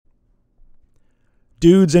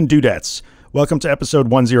Dudes and dudettes, welcome to episode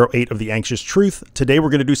 108 of The Anxious Truth. Today we're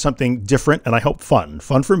going to do something different and I hope fun.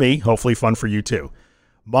 Fun for me, hopefully fun for you too.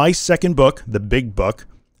 My second book, the big book,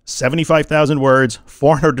 75,000 words,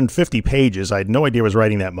 450 pages. I had no idea I was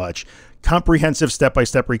writing that much. Comprehensive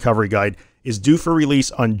step-by-step recovery guide is due for release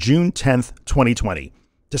on June 10th, 2020.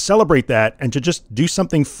 To celebrate that and to just do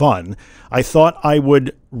something fun, I thought I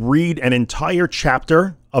would read an entire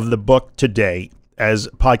chapter of the book today as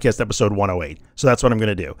podcast episode 108. So that's what I'm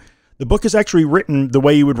going to do. The book is actually written the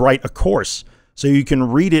way you would write a course. So you can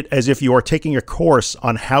read it as if you are taking a course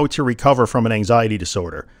on how to recover from an anxiety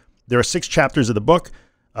disorder. There are 6 chapters of the book.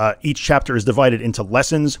 Each chapter is divided into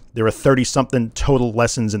lessons. There are 30-something total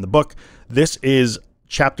lessons in the book. This is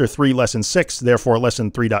chapter 3, lesson 6, therefore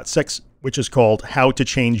lesson 3.6, which is called How to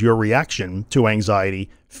Change Your Reaction to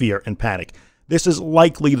Anxiety, Fear, and Panic. This is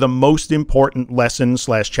likely the most important lesson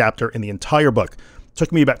 / chapter in the entire book.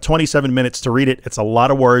 Took me about 27 minutes to read it. It's a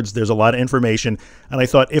lot of words. There's a lot of information. And I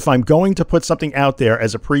thought if I'm going to put something out there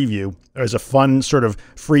as a preview, as a fun sort of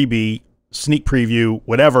freebie, sneak preview,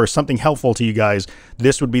 whatever, something helpful to you guys,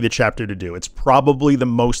 this would be the chapter to do. It's probably the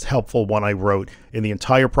most helpful one I wrote in the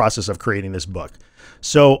entire process of creating this book.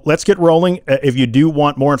 So let's get rolling. If you do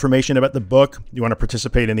want more information about the book, you want to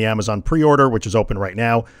participate in the Amazon pre-order, which is open right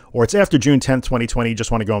now, or it's after June 10th, 2020, you just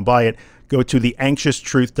want to go and buy it, go to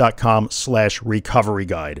theanxioustruth.com/recovery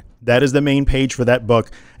guide. That is the main page for that book,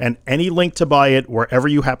 and any link to buy it wherever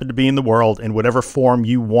you happen to be in the world, in whatever form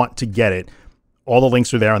you want to get it, all the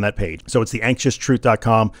links are there on that page. So it's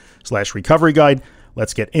theanxioustruth.com/recovery guide.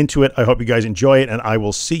 Let's get into it. I hope you guys enjoy it, and I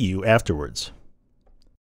will see you afterwards.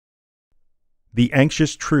 The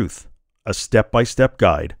Anxious Truth, a step-by-step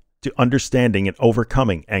guide to understanding and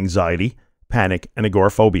overcoming anxiety, panic, and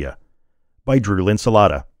agoraphobia by Drew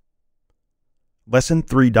Linsalata. Lesson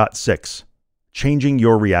 3.6, Changing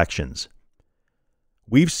Your Reactions.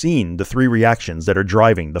 We've seen the 3 reactions that are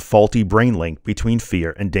driving the faulty brain link between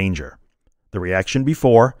fear and danger. The reaction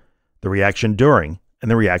before, the reaction during, and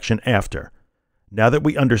the reaction after. Now that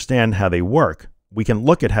we understand how they work, we can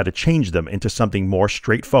look at how to change them into something more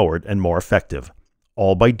straightforward and more effective,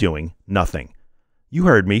 all by doing nothing. You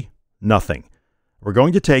heard me, nothing. We're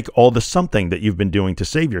going to take all the something that you've been doing to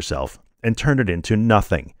save yourself and turn it into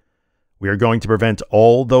nothing. We are going to prevent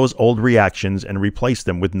all those old reactions and replace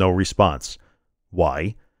them with no response.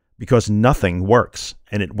 Why? Because nothing works,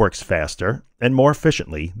 and it works faster and more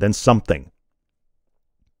efficiently than something.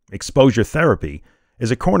 Exposure therapy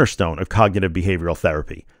is a cornerstone of cognitive behavioral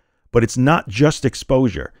therapy. But it's not just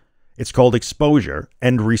exposure. It's called exposure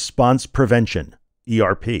and response prevention,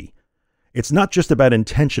 ERP. It's not just about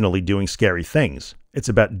intentionally doing scary things. It's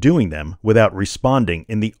about doing them without responding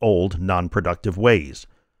in the old, non-productive ways.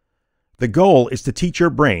 The goal is to teach your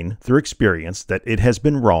brain through experience that it has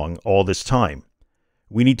been wrong all this time.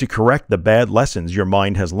 We need to correct the bad lessons your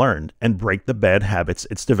mind has learned and break the bad habits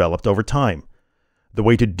it's developed over time. The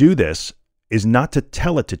way to do this is not to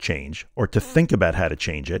tell it to change or to think about how to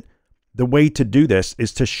change it. The way to do this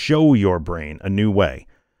is to show your brain a new way.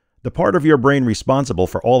 The part of your brain responsible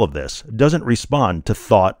for all of this doesn't respond to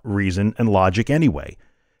thought, reason, and logic anyway.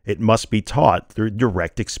 It must be taught through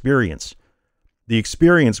direct experience. The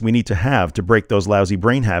experience we need to have to break those lousy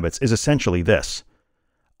brain habits is essentially this.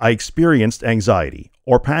 I experienced anxiety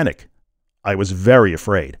or panic. I was very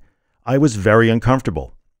afraid. I was very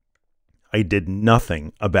uncomfortable. I did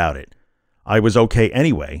nothing about it. I was okay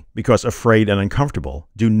anyway, because afraid and uncomfortable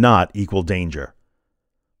do not equal danger.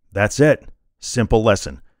 That's it. Simple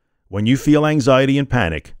lesson. When you feel anxiety and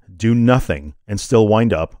panic, do nothing and still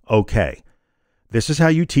wind up okay. This is how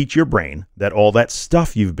you teach your brain that all that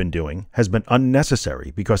stuff you've been doing has been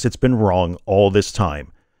unnecessary because it's been wrong all this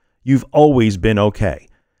time. You've always been okay.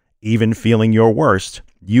 Even feeling your worst,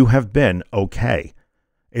 you have been okay.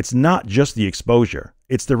 It's not just the exposure,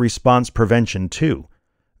 it's the response prevention too.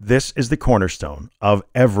 This is the cornerstone of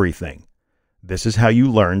everything. This is how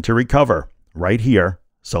you learn to recover, right here,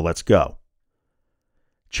 so let's go.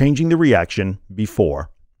 Changing the reaction before.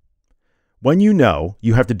 When you know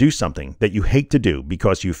you have to do something that you hate to do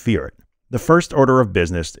because you fear it, the first order of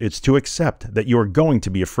business is to accept that you are going to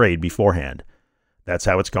be afraid beforehand. That's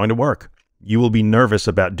how it's going to work. You will be nervous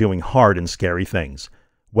about doing hard and scary things.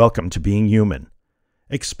 Welcome to being human.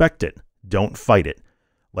 Expect it. Don't fight it.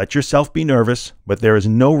 Let yourself be nervous, but there is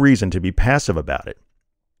no reason to be passive about it.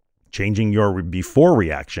 Changing your before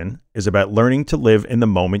reaction is about learning to live in the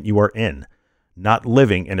moment you are in, not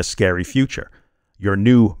living in a scary future. Your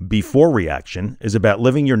new before reaction is about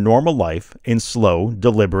living your normal life in slow,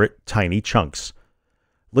 deliberate, tiny chunks.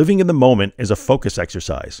 Living in the moment is a focus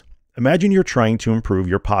exercise. Imagine you're trying to improve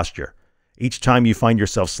your posture. Each time you find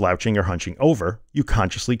yourself slouching or hunching over, you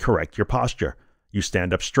consciously correct your posture. You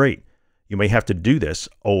stand up straight. You may have to do this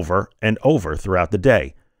over and over throughout the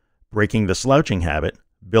day. Breaking the slouching habit,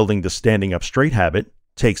 building the standing up straight habit,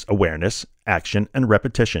 takes awareness, action, and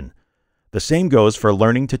repetition. The same goes for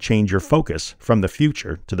learning to change your focus from the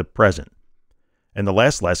future to the present. In the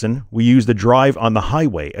last lesson, we used the drive on the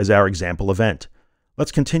highway as our example event.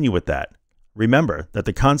 Let's continue with that. Remember that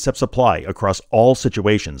the concepts apply across all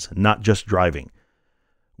situations, not just driving.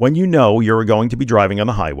 When you know you're going to be driving on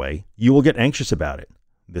the highway, you will get anxious about it.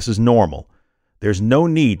 This is normal. There's no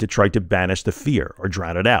need to try to banish the fear or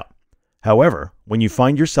drown it out. However, when you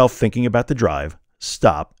find yourself thinking about the drive,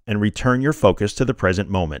 stop and return your focus to the present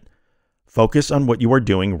moment. Focus on what you are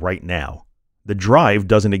doing right now. The drive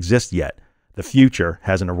doesn't exist yet. The future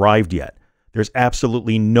hasn't arrived yet. There's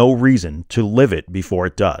absolutely no reason to live it before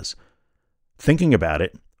it does. Thinking about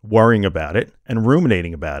it, worrying about it, and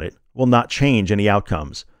ruminating about it will not change any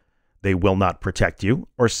outcomes. They will not protect you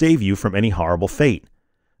or save you from any horrible fate.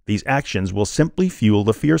 These actions will simply fuel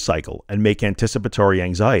the fear cycle and make anticipatory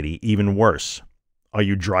anxiety even worse. Are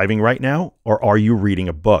you driving right now, or are you reading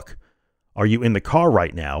a book? Are you in the car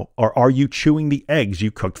right now, or are you chewing the eggs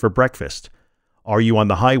you cooked for breakfast? Are you on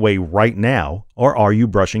the highway right now, or are you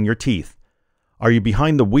brushing your teeth? Are you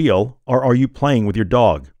behind the wheel, or are you playing with your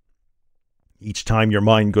dog? Each time your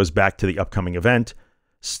mind goes back to the upcoming event,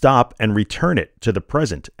 stop and return it to the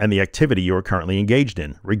present and the activity you are currently engaged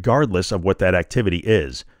in, regardless of what that activity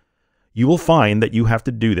is. You will find that you have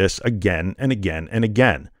to do this again and again and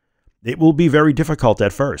again. It will be very difficult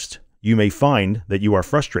at first. You may find that you are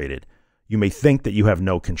frustrated. You may think that you have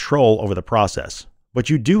no control over the process, but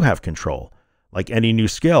you do have control. Like any new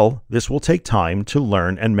skill, this will take time to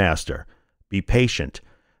learn and master. Be patient.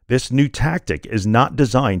 This new tactic is not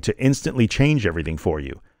designed to instantly change everything for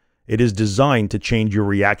you. It is designed to change your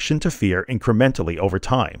reaction to fear incrementally over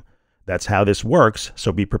time. That's how this works,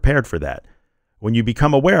 so be prepared for that. When you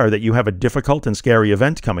become aware that you have a difficult and scary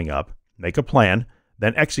event coming up, make a plan,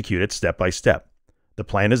 then execute it step by step. The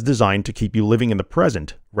plan is designed to keep you living in the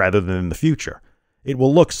present rather than in the future. It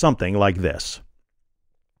will look something like this.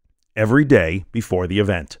 Every day before the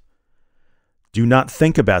event. Do not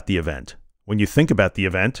think about the event. When you think about the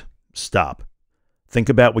event, stop. Think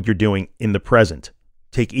about what you're doing in the present.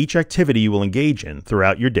 Take each activity you will engage in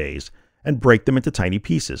throughout your days and break them into tiny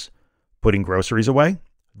pieces. Putting groceries away?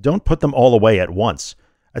 Don't put them all away at once.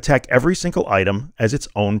 Attack every single item as its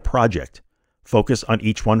own project. Focus on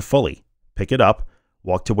each one fully. Pick it up,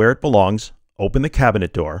 walk to where it belongs, open the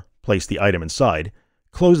cabinet door, place the item inside,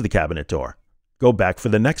 close the cabinet door. Go back for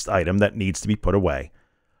the next item that needs to be put away.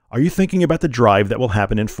 Are you thinking about the drive that will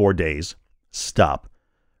happen in 4 days? Stop.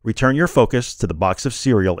 Return your focus to the box of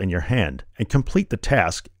cereal in your hand and complete the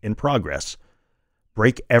task in progress.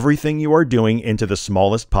 Break everything you are doing into the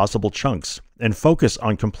smallest possible chunks and focus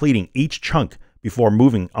on completing each chunk before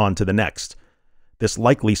moving on to the next. This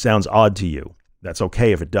likely sounds odd to you. That's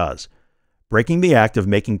okay if it does. Breaking the act of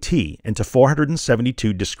making tea into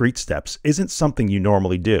 472 discrete steps isn't something you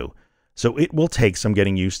normally do, so it will take some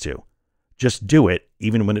getting used to. Just do it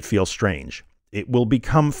even when it feels strange. It will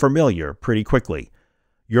become familiar pretty quickly.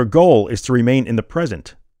 Your goal is to remain in the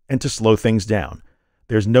present and to slow things down.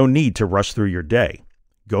 There's no need to rush through your day.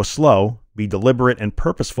 Go slow, be deliberate and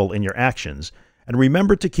purposeful in your actions, and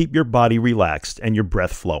remember to keep your body relaxed and your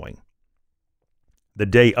breath flowing. The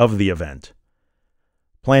day of the event.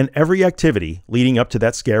 Plan every activity leading up to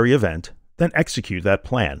that scary event, then execute that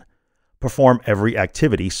plan. Perform every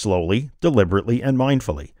activity slowly, deliberately, and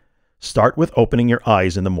mindfully. Start with opening your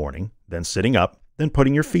eyes in the morning, then sitting up, then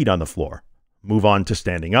putting your feet on the floor. Move on to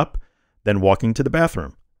standing up, then walking to the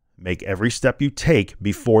bathroom. Make every step you take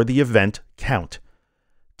before the event count.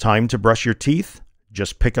 Time to brush your teeth?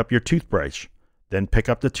 Just pick up your toothbrush, then pick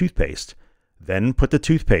up the toothpaste, then put the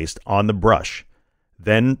toothpaste on the brush,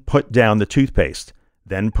 then put down the toothpaste,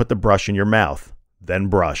 then put the brush in your mouth, then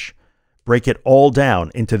brush. Break it all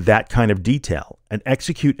down into that kind of detail and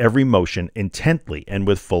execute every motion intently and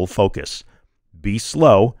with full focus. Be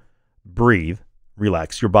slow, breathe,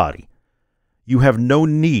 relax your body. You have no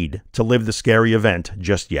need to live the scary event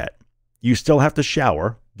just yet. You still have to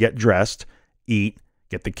shower, get dressed, eat,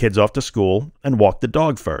 get the kids off to school, and walk the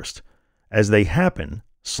dog first. As they happen,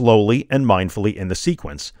 slowly and mindfully in the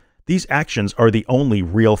sequence, these actions are the only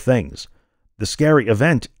real things. The scary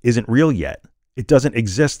event isn't real yet. It doesn't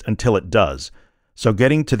exist until it does. So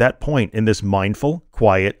getting to that point in this mindful,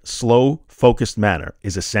 quiet, slow, focused manner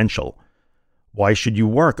is essential. Why should you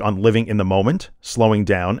work on living in the moment, slowing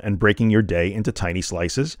down, and breaking your day into tiny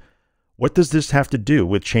slices? What does this have to do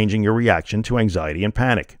with changing your reaction to anxiety and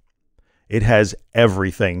panic? It has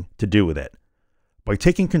everything to do with it. By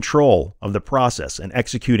taking control of the process and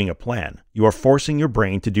executing a plan, you are forcing your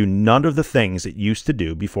brain to do none of the things it used to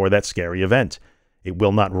do before that scary event. It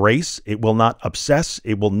will not race, it will not obsess,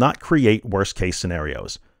 it will not create worst-case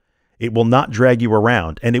scenarios. It will not drag you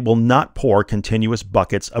around, and it will not pour continuous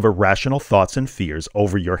buckets of irrational thoughts and fears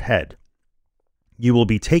over your head. You will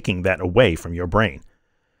be taking that away from your brain.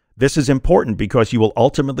 This is important because you will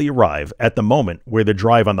ultimately arrive at the moment where the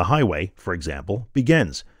drive on the highway, for example,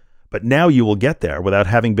 begins. But now you will get there without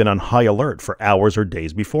having been on high alert for hours or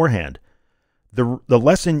days beforehand. The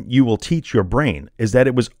lesson you will teach your brain is that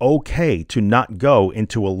it was okay to not go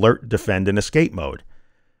into alert, defend, and escape mode.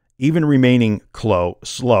 Even remaining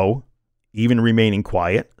slow, even remaining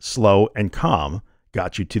quiet, slow, and calm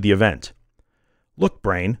got you to the event. Look,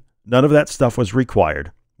 brain, none of that stuff was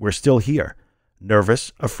required. We're still here,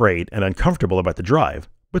 nervous, afraid, and uncomfortable about the drive,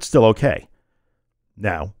 but still okay.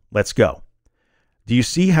 Now, let's go. Do you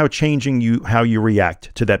see how changing how you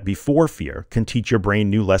react to that before fear can teach your brain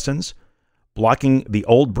new lessons? Blocking the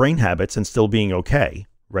old brain habits and still being okay,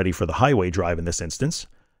 ready for the highway drive in this instance,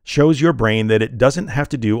 shows your brain that it doesn't have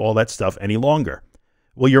to do all that stuff any longer.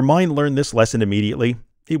 Will your mind learn this lesson immediately?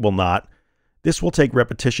 It will not. This will take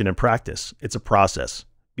repetition and practice. It's a process.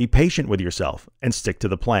 Be patient with yourself and stick to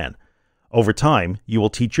the plan. Over time, you will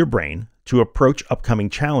teach your brain to approach upcoming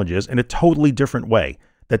challenges in a totally different way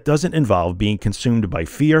that doesn't involve being consumed by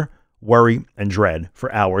fear, worry, and dread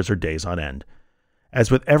for hours or days on end. As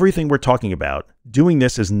with everything we're talking about, doing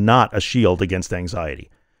this is not a shield against anxiety.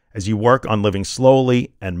 As you work on living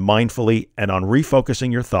slowly and mindfully and on refocusing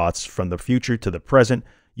your thoughts from the future to the present,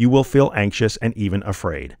 you will feel anxious and even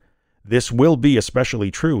afraid. This will be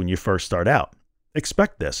especially true when you first start out.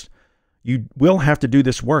 Expect this. You will have to do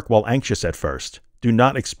this work while anxious at first. Do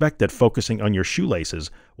not expect that focusing on your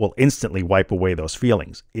shoelaces will instantly wipe away those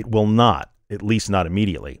feelings. It will not, at least not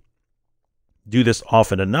immediately. Do this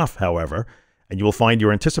often enough, however, and you will find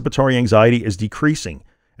your anticipatory anxiety is decreasing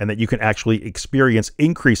and that you can actually experience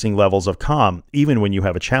increasing levels of calm even when you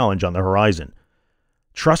have a challenge on the horizon.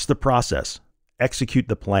 Trust the process. Execute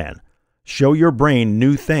the plan. Show your brain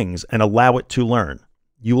new things and allow it to learn.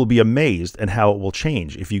 You will be amazed at how it will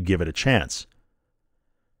change if you give it a chance.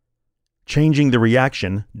 Changing the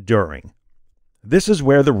reaction during. This is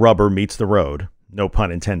where the rubber meets the road, no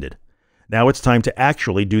pun intended. Now it's time to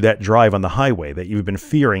actually do that drive on the highway that you've been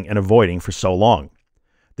fearing and avoiding for so long.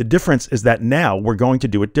 The difference is that now we're going to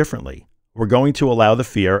do it differently. We're going to allow the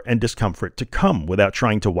fear and discomfort to come without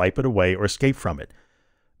trying to wipe it away or escape from it.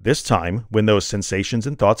 This time, when those sensations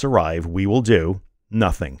and thoughts arrive, we will do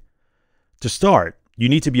nothing. To start, you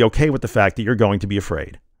need to be okay with the fact that you're going to be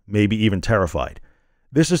afraid, maybe even terrified.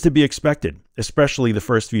 This is to be expected, especially the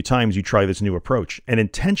first few times you try this new approach and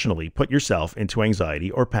intentionally put yourself into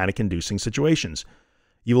anxiety or panic-inducing situations.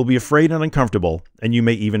 You will be afraid and uncomfortable, and you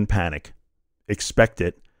may even panic. Expect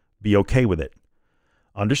it. Be okay with it.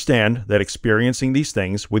 Understand that experiencing these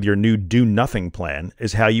things with your new do-nothing plan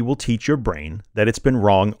is how you will teach your brain that it's been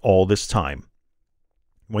wrong all this time.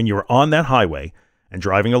 When you're on that highway and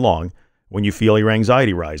driving along, when you feel your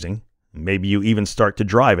anxiety rising, maybe you even start to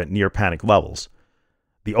drive at near panic levels,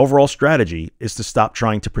 the overall strategy is to stop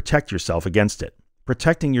trying to protect yourself against it.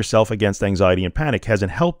 Protecting yourself against anxiety and panic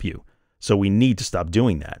hasn't helped you, so we need to stop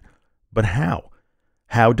doing that. But how?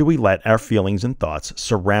 How do we let our feelings and thoughts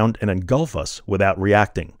surround and engulf us without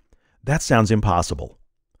reacting? That sounds impossible.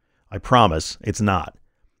 I promise it's not.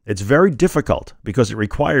 It's very difficult because it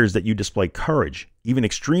requires that you display courage, even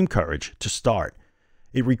extreme courage, to start.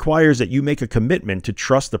 It requires that you make a commitment to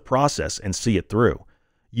trust the process and see it through.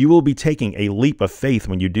 You will be taking a leap of faith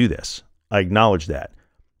when you do this. I acknowledge that.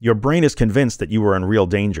 Your brain is convinced that you are in real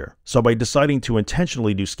danger, so by deciding to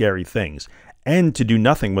intentionally do scary things and to do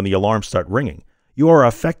nothing when the alarms start ringing, you are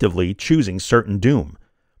effectively choosing certain doom.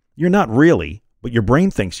 You're not really, but your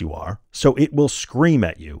brain thinks you are, so it will scream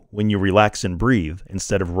at you when you relax and breathe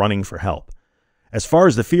instead of running for help. As far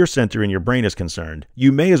as the fear center in your brain is concerned,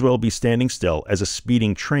 you may as well be standing still as a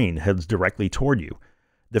speeding train heads directly toward you.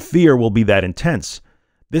 The fear will be that intense.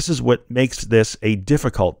 This is what makes this a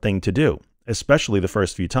difficult thing to do, especially the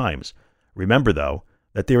first few times. Remember, though,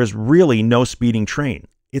 that there is really no speeding train.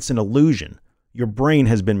 It's an illusion. Your brain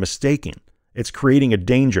has been mistaken. It's creating a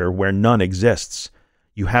danger where none exists.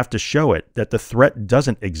 You have to show it that the threat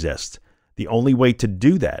doesn't exist. The only way to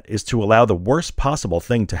do that is to allow the worst possible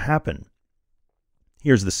thing to happen.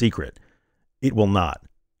 Here's the secret. It will not.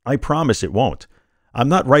 I promise it won't. I'm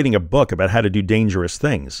not writing a book about how to do dangerous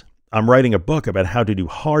things. I'm writing a book about how to do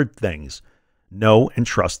hard things. Know and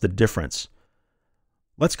trust the difference.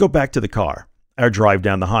 Let's go back to the car, our drive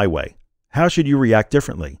down the highway. How should you react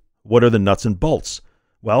differently? What are the nuts and bolts?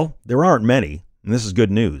 Well, there aren't many. And this is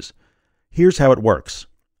good news. Here's how it works.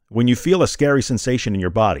 When you feel a scary sensation in your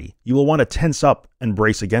body, you will want to tense up and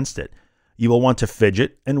brace against it. You will want to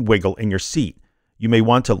fidget and wiggle in your seat. You may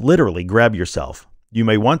want to literally grab yourself. You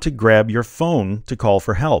may want to grab your phone to call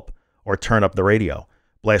for help, or turn up the radio,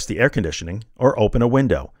 blast the air conditioning, or open a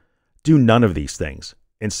window. Do none of these things.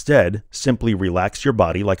 Instead, simply relax your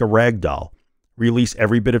body like a rag doll. Release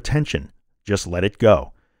every bit of tension. Just let it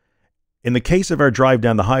go. In the case of our drive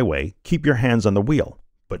down the highway, keep your hands on the wheel,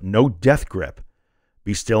 but no death grip.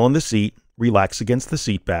 Be still in the seat, relax against the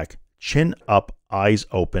seat back, chin up, eyes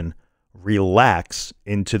open, relax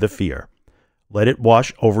into the fear. Let it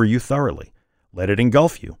wash over you thoroughly. Let it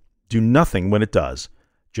engulf you. Do nothing when it does.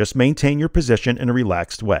 Just maintain your position in a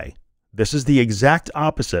relaxed way. This is the exact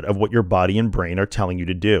opposite of what your body and brain are telling you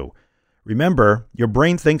to do. Remember, your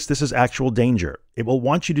brain thinks this is actual danger. It will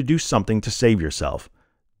want you to do something to save yourself.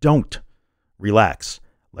 Don't. Relax.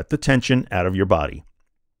 Let the tension out of your body.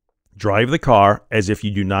 Drive the car as if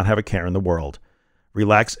you do not have a care in the world.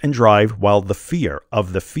 Relax and drive while the fear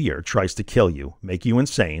of the fear tries to kill you, make you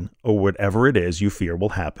insane, or whatever it is you fear will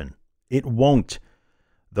happen. It won't.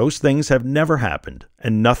 Those things have never happened,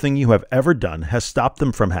 and nothing you have ever done has stopped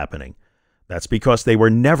them from happening. That's because they were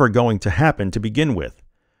never going to happen to begin with.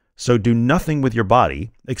 So do nothing with your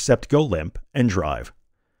body except go limp and drive.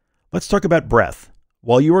 Let's talk about breath.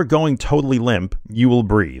 While you are going totally limp, you will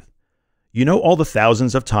breathe. You know all the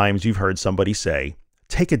thousands of times you've heard somebody say,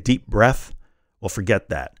 "Take a deep breath"? Well, forget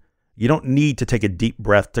that. You don't need to take a deep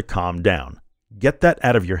breath to calm down. Get that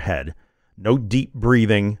out of your head. No deep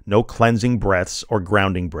breathing, no cleansing breaths or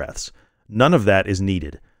grounding breaths. None of that is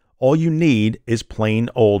needed. All you need is plain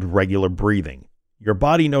old regular breathing. Your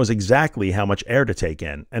body knows exactly how much air to take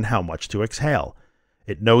in and how much to exhale.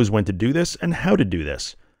 It knows when to do this and how to do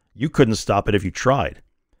this. You couldn't stop it if you tried.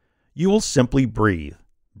 You will simply breathe.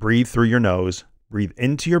 Breathe through your nose. Breathe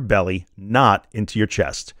into your belly, not into your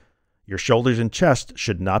chest. Your shoulders and chest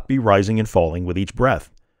should not be rising and falling with each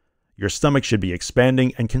breath. Your stomach should be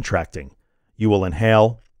expanding and contracting. You will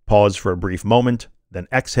inhale, pause for a brief moment, then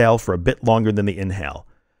exhale for a bit longer than the inhale.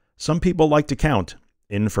 Some people like to count.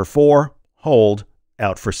 In for 4, hold,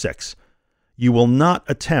 out for 6. You will not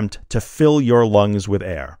attempt to fill your lungs with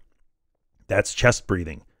air. That's chest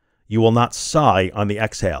breathing. You will not sigh on the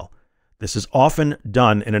exhale. This is often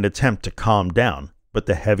done in an attempt to calm down, but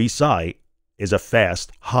the heavy sigh is a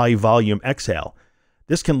fast, high-volume exhale.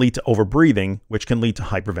 This can lead to overbreathing, which can lead to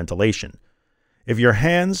hyperventilation. If your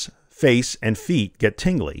hands, face, and feet get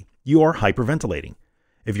tingly, you are hyperventilating.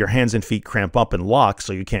 If your hands and feet cramp up and lock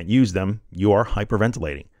so you can't use them, you are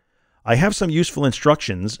hyperventilating. I have some useful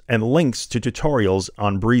instructions and links to tutorials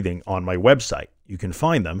on breathing on my website. You can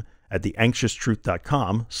find them at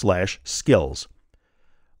theanxioustruth.com/skills.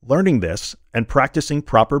 Learning this and practicing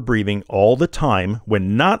proper breathing all the time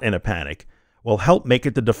when not in a panic will help make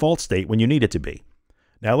it the default state when you need it to be.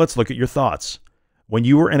 Now let's look at your thoughts. When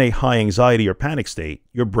you are in a high anxiety or panic state,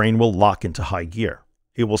 your brain will lock into high gear.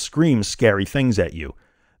 It will scream scary things at you.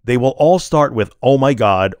 They will all start with, "Oh my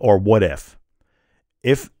God," or "What if?"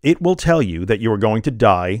 If it will tell you that you are going to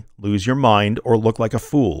die, lose your mind, or look like a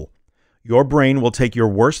fool, your brain will take your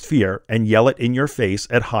worst fear and yell it in your face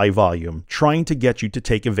at high volume, trying to get you to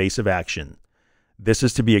take evasive action. This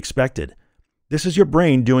is to be expected. This is your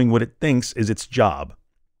brain doing what it thinks is its job.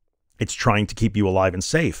 It's trying to keep you alive and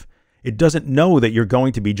safe. It doesn't know that you're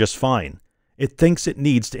going to be just fine. It thinks it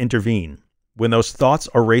needs to intervene. When those thoughts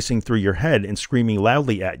are racing through your head and screaming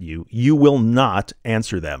loudly at you, you will not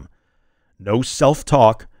answer them. No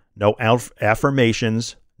self-talk, no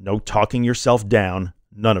affirmations, no talking yourself down,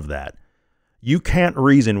 none of that. You can't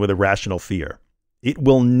reason with irrational fear. It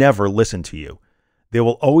will never listen to you. There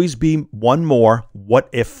will always be one more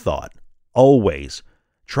what-if thought. Always.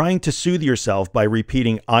 Trying to soothe yourself by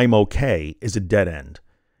repeating "I'm okay" is a dead end.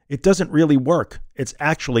 It doesn't really work. It's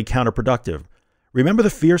actually counterproductive. Remember, the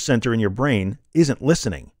fear center in your brain isn't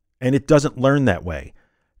listening, and it doesn't learn that way.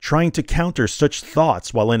 Trying to counter such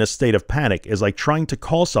thoughts while in a state of panic is like trying to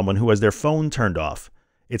call someone who has their phone turned off.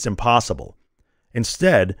 It's impossible.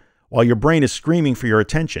 Instead, while your brain is screaming for your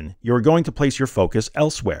attention, you are going to place your focus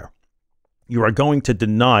elsewhere. You are going to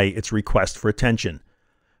deny its request for attention.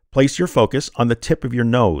 Place your focus on the tip of your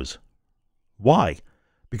nose. Why?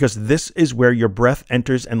 Because this is where your breath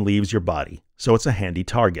enters and leaves your body, so it's a handy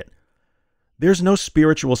target. There's no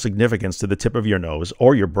spiritual significance to the tip of your nose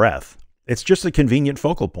or your breath. It's just a convenient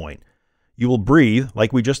focal point. You will breathe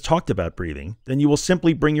like we just talked about breathing, then you will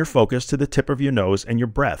simply bring your focus to the tip of your nose and your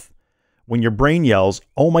breath. When your brain yells,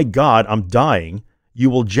 "Oh my God, I'm dying," you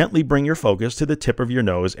will gently bring your focus to the tip of your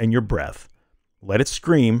nose and your breath. Let it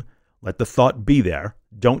scream, Let the thought be there.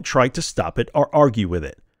 Don't try to stop it or argue with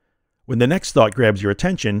it. When the next thought grabs your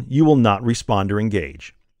attention, you will not respond or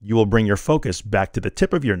engage. You will bring your focus back to the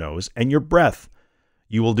tip of your nose and your breath.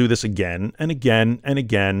 You will do this again and again and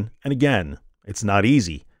again and again. It's not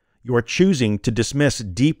easy. You are choosing to dismiss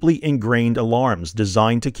deeply ingrained alarms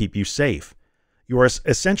designed to keep you safe. You are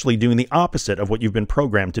essentially doing the opposite of what you've been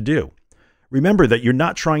programmed to do. Remember that you're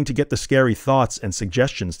not trying to get the scary thoughts and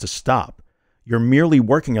suggestions to stop. You're merely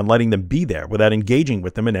working on letting them be there without engaging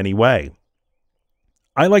with them in any way.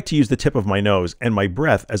 I like to use the tip of my nose and my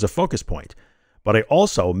breath as a focus point, but I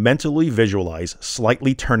also mentally visualize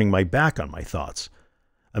slightly turning my back on my thoughts.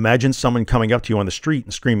 Imagine someone coming up to you on the street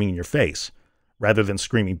and screaming in your face. Rather than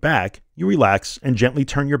screaming back, you relax and gently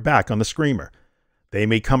turn your back on the screamer. They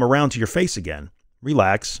may come around to your face again.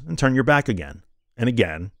 Relax and turn your back again, and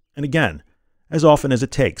again, and again, as often as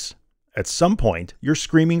it takes. At some point, your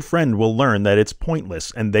screaming friend will learn that it's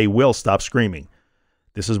pointless and they will stop screaming.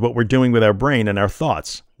 This is what we're doing with our brain and our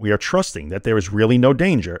thoughts. We are trusting that there is really no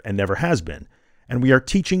danger and never has been, and we are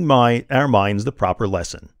teaching our minds the proper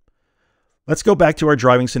lesson. Let's go back to our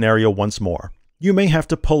driving scenario once more. You may have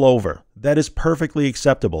to pull over. That is perfectly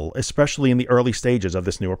acceptable, especially in the early stages of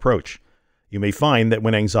this new approach. You may find that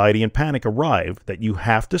when anxiety and panic arrive, that you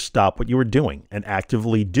have to stop what you are doing and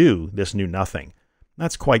actively do this new nothing.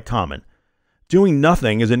 That's quite common. Doing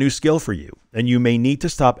nothing is a new skill for you, and you may need to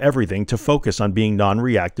stop everything to focus on being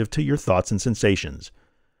non-reactive to your thoughts and sensations.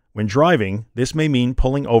 When driving, this may mean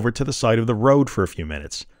pulling over to the side of the road for a few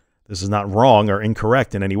minutes. This is not wrong or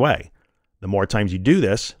incorrect in any way. The more times you do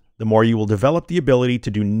this, the more you will develop the ability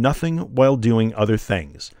to do nothing while doing other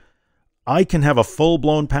things. I can have a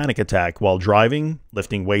full-blown panic attack while driving,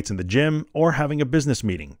 lifting weights in the gym, or having a business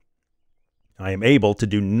meeting. I am able to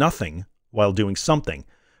do nothing while doing something,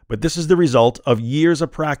 but this is the result of years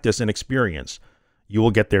of practice and experience. You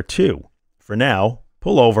will get there too. For now,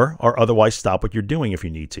 pull over or otherwise stop what you're doing if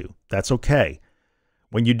you need to. That's okay.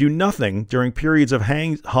 When you do nothing during periods of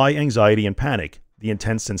high anxiety and panic, the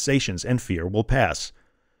intense sensations and fear will pass.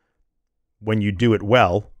 When you do it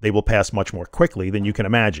well, they will pass much more quickly than you can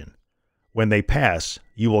imagine. When they pass,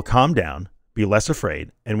 you will calm down, be less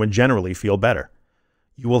afraid, and will generally feel better.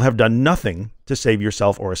 You will have done nothing to save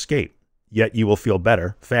yourself or escape, yet you will feel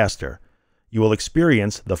better faster. You will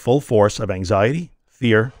experience the full force of anxiety,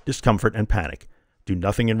 fear, discomfort, and panic. Do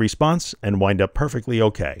nothing in response and wind up perfectly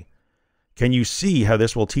okay. Can you see how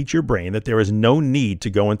this will teach your brain that there is no need to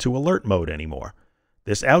go into alert mode anymore?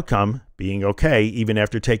 This outcome, being okay even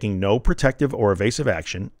after taking no protective or evasive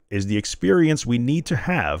action, is the experience we need to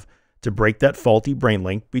have to break that faulty brain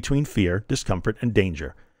link between fear, discomfort, and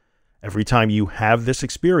danger. Every time you have this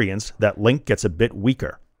experience, that link gets a bit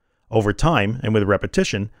weaker. Over time, and with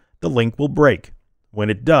repetition, the link will break. When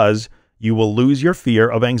it does, you will lose your fear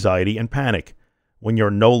of anxiety and panic. When you're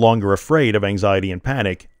no longer afraid of anxiety and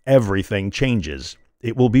panic, everything changes.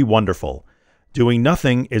 It will be wonderful. Doing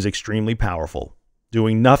nothing is extremely powerful.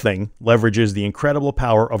 Doing nothing leverages the incredible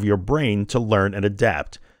power of your brain to learn and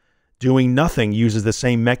adapt. Doing nothing uses the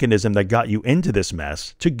same mechanism that got you into this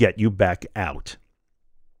mess to get you back out.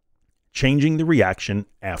 Changing the reaction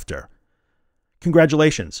after.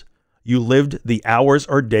 Congratulations. You lived the hours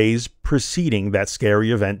or days preceding that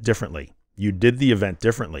scary event differently. You did the event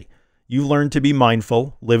differently. You learned to be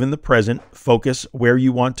mindful, live in the present, focus where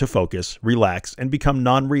you want to focus, relax, and become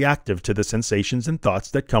non-reactive to the sensations and thoughts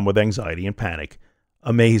that come with anxiety and panic.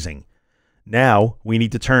 Amazing. Now, we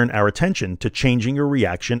need to turn our attention to changing your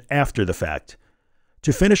reaction after the fact.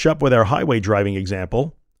 To finish up with our highway driving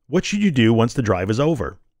example, what should you do once the drive is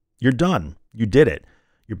over? You're done. You did it.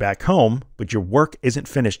 You're back home, but your work isn't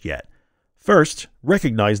finished yet. First,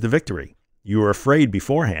 recognize the victory. You were afraid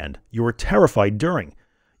beforehand. You were terrified during.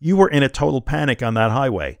 You were in a total panic on that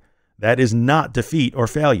highway. That is not defeat or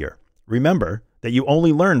failure. Remember that you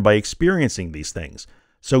only learn by experiencing these things.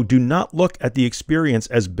 So do not look at the experience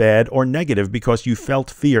as bad or negative because you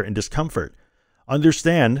felt fear and discomfort.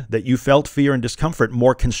 Understand that you felt fear and discomfort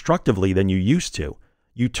more constructively than you used to.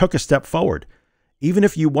 You took a step forward. Even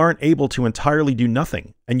if you weren't able to entirely do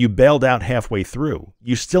nothing and you bailed out halfway through,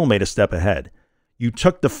 you still made a step ahead. You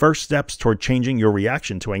took the first steps toward changing your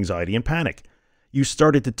reaction to anxiety and panic. You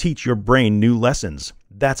started to teach your brain new lessons.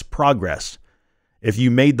 That's progress. If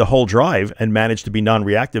you made the whole drive and managed to be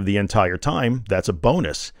non-reactive the entire time, that's a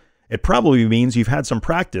bonus. It probably means you've had some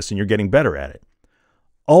practice and you're getting better at it.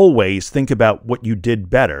 Always think about what you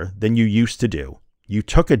did better than you used to do. You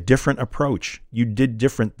took a different approach. You did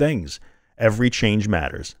different things. Every change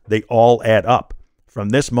matters. They all add up. From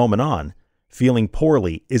this moment on, feeling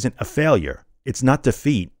poorly isn't a failure. It's not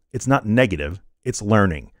defeat. It's not negative. It's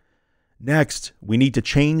learning. Next, we need to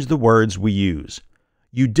change the words we use.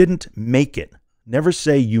 You didn't make it. Never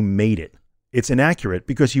say you made it. It's inaccurate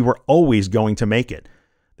because you were always going to make it.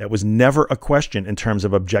 That was never a question in terms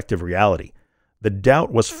of objective reality. The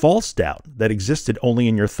doubt was false doubt that existed only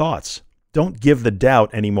in your thoughts. Don't give the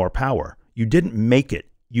doubt any more power. You didn't make it.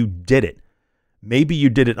 You did it. Maybe you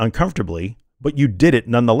did it uncomfortably, but you did it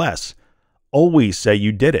nonetheless. Always say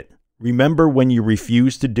you did it. Remember when you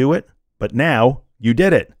refused to do it, but now you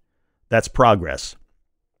did it. That's progress.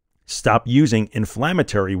 Stop using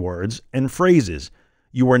inflammatory words and phrases.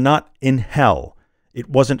 You were not in hell. It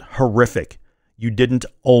wasn't horrific. You didn't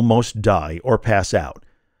almost die or pass out.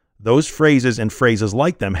 Those phrases and phrases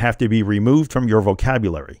like them have to be removed from your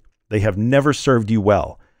vocabulary. They have never served you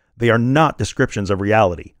well. They are not descriptions of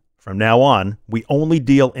reality. From now on, we only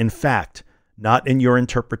deal in fact, not in your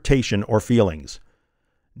interpretation or feelings.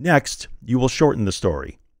 Next, you will shorten the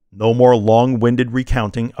story. No more long-winded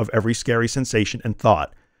recounting of every scary sensation and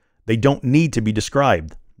thought. They don't need to be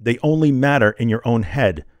described. They only matter in your own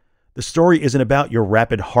head. The story isn't about your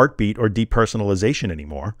rapid heartbeat or depersonalization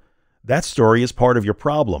anymore. That story is part of your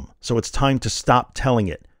problem, so it's time to stop telling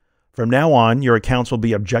it. From now on, your accounts will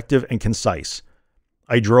be objective and concise.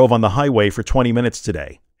 I drove on the highway for 20 minutes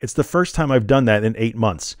today. It's the first time I've done that in 8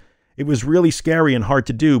 months. It was really scary and hard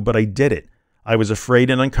to do, but I did it. I was afraid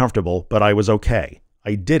and uncomfortable, but I was okay.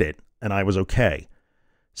 I did it, and I was okay.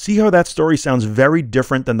 See how that story sounds very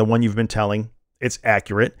different than the one you've been telling? It's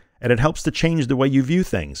accurate, and it helps to change the way you view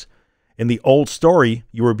things. In the old story,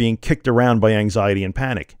 you were being kicked around by anxiety and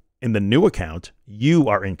panic. In the new account, you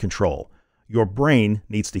are in control. Your brain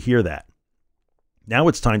needs to hear that. Now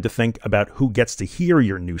it's time to think about who gets to hear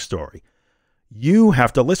your new story. You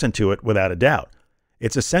have to listen to it without a doubt.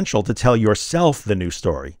 It's essential to tell yourself the new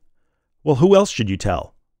story. Well, who else should you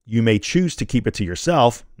tell? You may choose to keep it to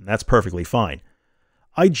yourself, and that's perfectly fine.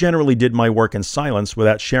 I generally did my work in silence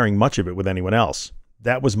without sharing much of it with anyone else.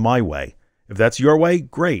 That was my way. If that's your way,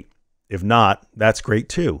 great. If not, that's great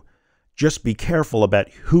too. Just be careful about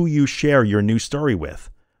who you share your new story with.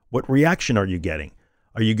 What reaction are you getting?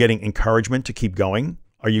 Are you getting encouragement to keep going?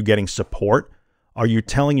 Are you getting support? Are you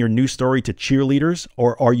telling your new story to cheerleaders,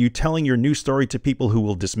 or are you telling your new story to people who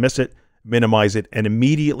will dismiss it, minimize it, and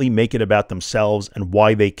immediately make it about themselves and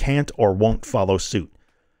why they can't or won't follow suit?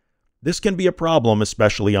 This can be a problem,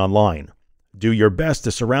 especially online. Do your best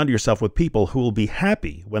to surround yourself with people who will be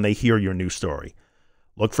happy when they hear your new story.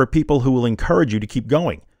 Look for people who will encourage you to keep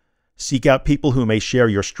going. Seek out people who may share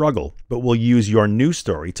your struggle, but will use your new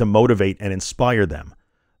story to motivate and inspire them.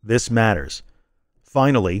 This matters.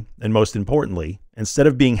 Finally, and most importantly, instead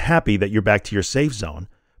of being happy that you're back to your safe zone,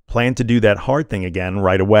 plan to do that hard thing again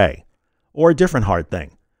right away. Or a different hard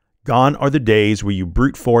thing. Gone are the days where you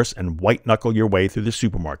brute force and white-knuckle your way through the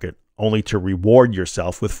supermarket, only to reward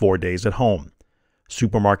yourself with 4 days at home.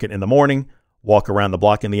 Supermarket in the morning, walk around the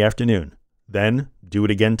block in the afternoon. Then do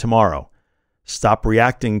it again tomorrow. Stop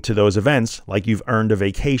reacting to those events like you've earned a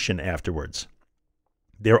vacation afterwards.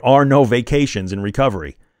 There are no vacations in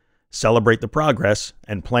recovery. Celebrate the progress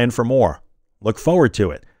and plan for more. Look forward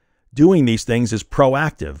to it. Doing these things is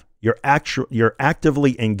proactive. You're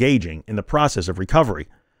actively engaging in the process of recovery.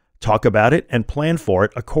 Talk about it and plan for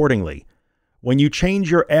it accordingly. When you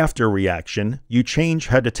change your after reaction, you change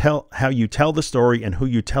how you tell the story and who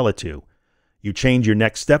you tell it to. You change your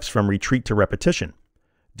next steps from retreat to repetition.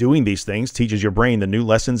 Doing these things teaches your brain the new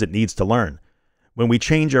lessons it needs to learn. When we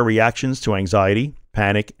change our reactions to anxiety,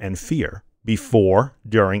 panic, and fear, before,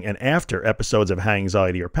 during, and after episodes of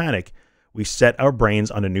anxiety or panic, we set our brains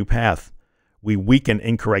on a new path. We weaken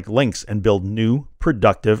incorrect links and build new,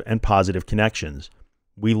 productive, and positive connections.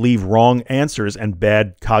 We leave wrong answers and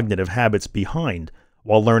bad cognitive habits behind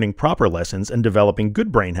while learning proper lessons and developing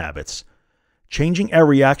good brain habits. Changing our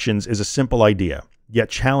reactions is a simple idea, yet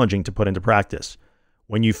challenging to put into practice.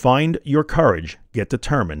 When you find your courage, get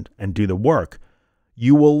determined, and do the work,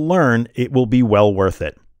 you will learn it will be well worth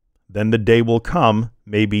it. Then the day will come,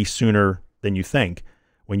 maybe sooner than you think,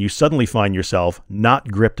 when you suddenly find yourself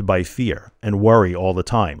not gripped by fear and worry all the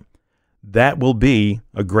time. That will be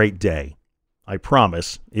a great day. I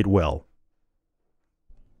promise it will.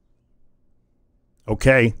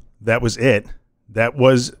 Okay, that was it. That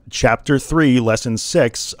was Chapter 3, Lesson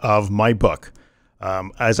 6 of my book.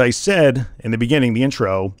 As I said in the beginning, the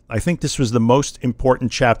intro, I think this was the most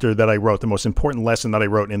important chapter that I wrote, the most important lesson that I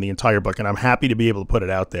wrote in the entire book, and I'm happy to be able to put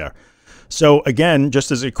it out there. So again,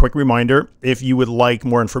 just as a quick reminder, if you would like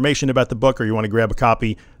more information about the book or you want to grab a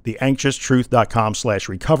copy,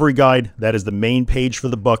 theanxioustruth.com/recovery guide, that is the main page for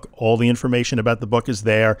the book. All the information about the book is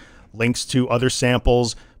there. Links to other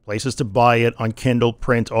samples, places to buy it on Kindle,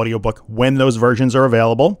 print, audiobook, when those versions are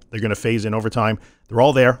available. They're going to phase in over time. They're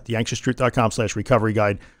all there, theanxioustruth.com/recovery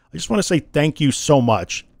guide. I just want to say thank you so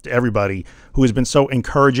much to everybody who has been so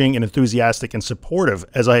encouraging and enthusiastic and supportive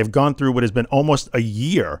as I have gone through what has been almost a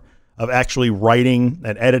year of actually writing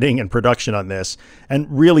and editing and production on this, and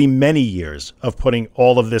really many years of putting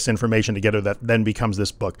all of this information together that then becomes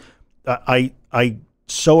this book. I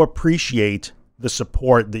so appreciate the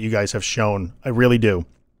support that you guys have shown. I really do.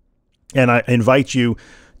 And I invite you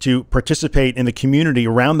to participate in the community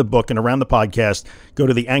around the book and around the podcast. Go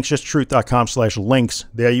to theanxioustruth.com/links.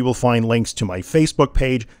 There you will find links to my Facebook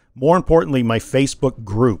page. More importantly, my Facebook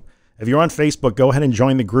group. If you're on Facebook, go ahead and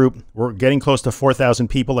join the group. We're getting close to 4,000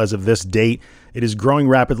 people as of this date. It is growing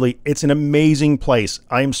rapidly. It's an amazing place.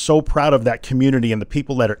 I am so proud of that community and the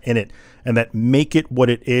people that are in it and that make it what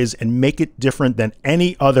it is and make it different than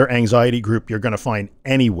any other anxiety group you're going to find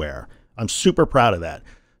anywhere. I'm super proud of that.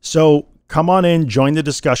 So come on in, join the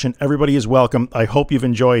discussion. Everybody is welcome. I hope you've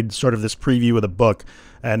enjoyed sort of this preview of the book.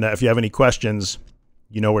 And if you have any questions,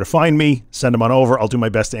 you know where to find me. Send them on over. I'll do my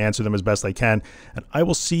best to answer them as best I can. And I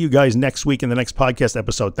will see you guys next week in the next podcast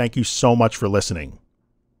episode. Thank you so much for listening.